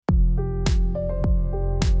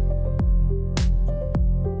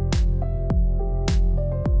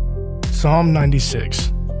Psalm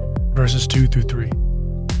 96, verses 2 through 3.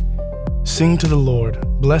 Sing to the Lord,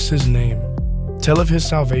 bless his name. Tell of his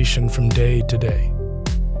salvation from day to day.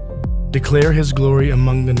 Declare his glory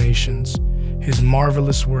among the nations, his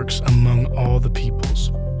marvelous works among all the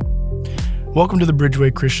peoples. Welcome to the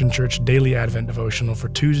Bridgeway Christian Church Daily Advent Devotional for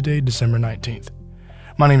Tuesday, December 19th.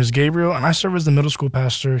 My name is Gabriel, and I serve as the middle school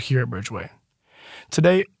pastor here at Bridgeway.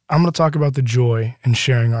 Today, I'm going to talk about the joy in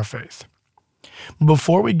sharing our faith.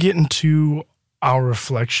 Before we get into our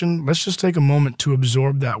reflection, let's just take a moment to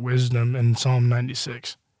absorb that wisdom in Psalm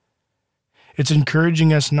 96. It's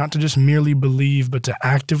encouraging us not to just merely believe, but to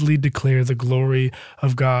actively declare the glory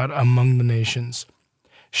of God among the nations,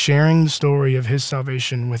 sharing the story of his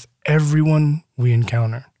salvation with everyone we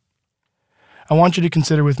encounter. I want you to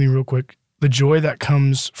consider with me real quick the joy that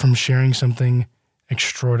comes from sharing something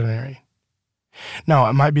extraordinary. Now,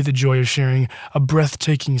 it might be the joy of sharing a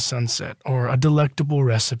breathtaking sunset, or a delectable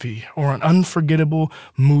recipe, or an unforgettable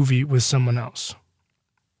movie with someone else.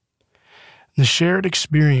 The shared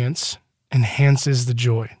experience enhances the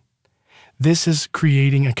joy. This is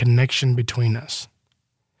creating a connection between us.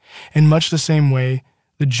 In much the same way,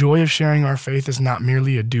 the joy of sharing our faith is not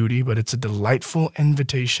merely a duty, but it's a delightful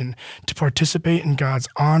invitation to participate in God's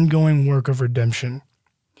ongoing work of redemption.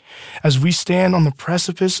 As we stand on the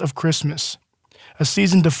precipice of Christmas, a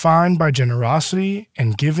season defined by generosity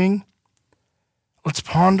and giving, let's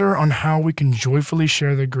ponder on how we can joyfully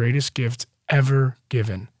share the greatest gift ever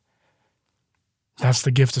given. That's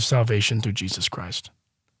the gift of salvation through Jesus Christ.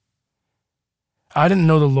 I didn't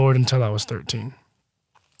know the Lord until I was 13.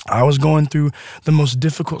 I was going through the most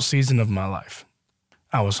difficult season of my life.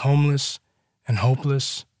 I was homeless and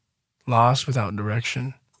hopeless, lost without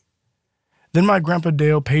direction. Then my Grandpa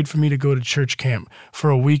Dale paid for me to go to church camp for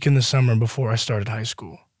a week in the summer before I started high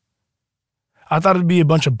school. I thought it'd be a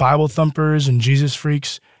bunch of Bible thumpers and Jesus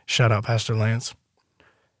freaks. Shout out Pastor Lance.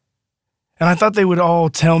 And I thought they would all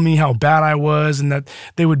tell me how bad I was and that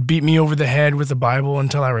they would beat me over the head with the Bible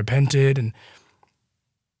until I repented. And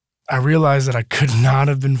I realized that I could not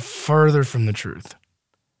have been further from the truth.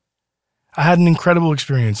 I had an incredible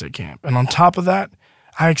experience at camp. And on top of that,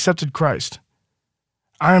 I accepted Christ.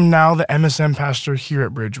 I am now the MSM pastor here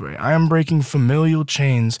at Bridgeway. I am breaking familial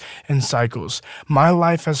chains and cycles. My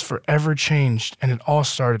life has forever changed, and it all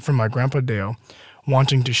started from my Grandpa Dale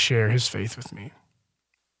wanting to share his faith with me.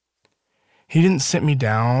 He didn't sit me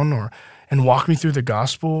down and walk me through the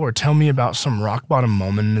gospel or tell me about some rock bottom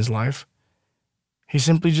moment in his life. He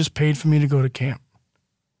simply just paid for me to go to camp.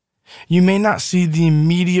 You may not see the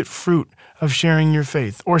immediate fruit of sharing your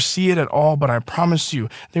faith or see it at all, but I promise you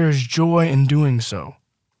there is joy in doing so.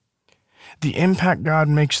 The impact God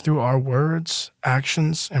makes through our words,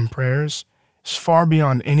 actions, and prayers is far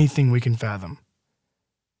beyond anything we can fathom.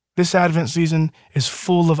 This Advent season is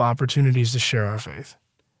full of opportunities to share our faith.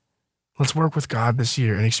 Let's work with God this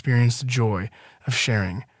year and experience the joy of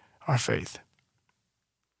sharing our faith.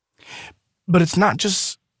 But it's not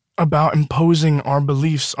just about imposing our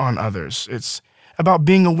beliefs on others. It's about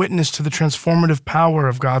being a witness to the transformative power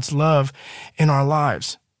of God's love in our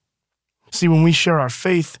lives. See, when we share our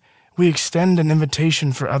faith, we extend an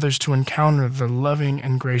invitation for others to encounter the loving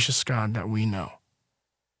and gracious God that we know.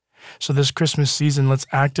 So this Christmas season, let's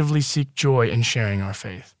actively seek joy in sharing our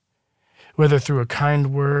faith, whether through a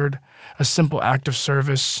kind word, a simple act of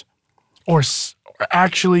service, or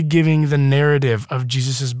actually giving the narrative of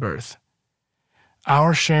Jesus' birth.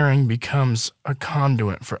 Our sharing becomes a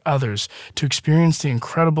conduit for others to experience the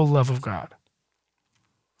incredible love of God.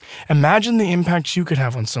 Imagine the impact you could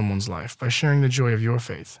have on someone's life by sharing the joy of your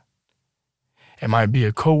faith. It might be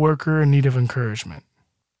a coworker in need of encouragement.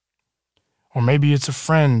 Or maybe it's a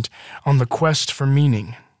friend on the quest for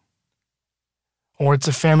meaning. Or it's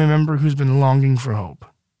a family member who's been longing for hope.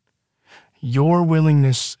 Your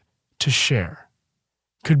willingness to share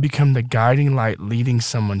could become the guiding light leading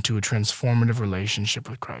someone to a transformative relationship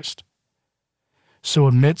with Christ. So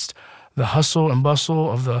amidst the hustle and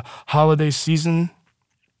bustle of the holiday season,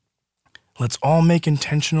 let's all make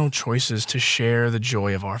intentional choices to share the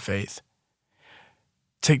joy of our faith.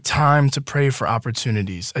 Take time to pray for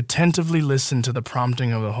opportunities, attentively listen to the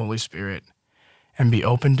prompting of the Holy Spirit, and be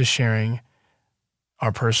open to sharing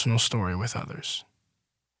our personal story with others.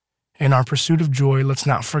 In our pursuit of joy, let's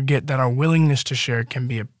not forget that our willingness to share can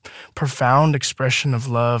be a profound expression of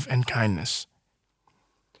love and kindness.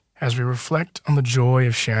 As we reflect on the joy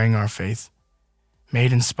of sharing our faith, may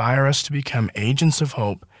it inspire us to become agents of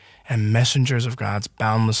hope and messengers of God's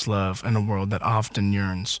boundless love in a world that often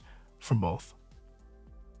yearns for both.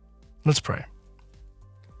 Let's pray.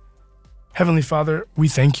 Heavenly Father, we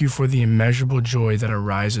thank you for the immeasurable joy that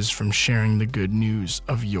arises from sharing the good news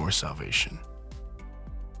of your salvation.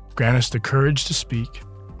 Grant us the courage to speak,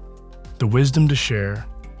 the wisdom to share,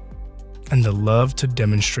 and the love to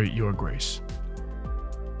demonstrate your grace.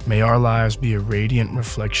 May our lives be a radiant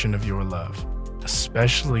reflection of your love,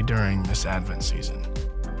 especially during this Advent season.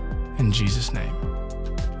 In Jesus' name,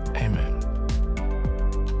 amen.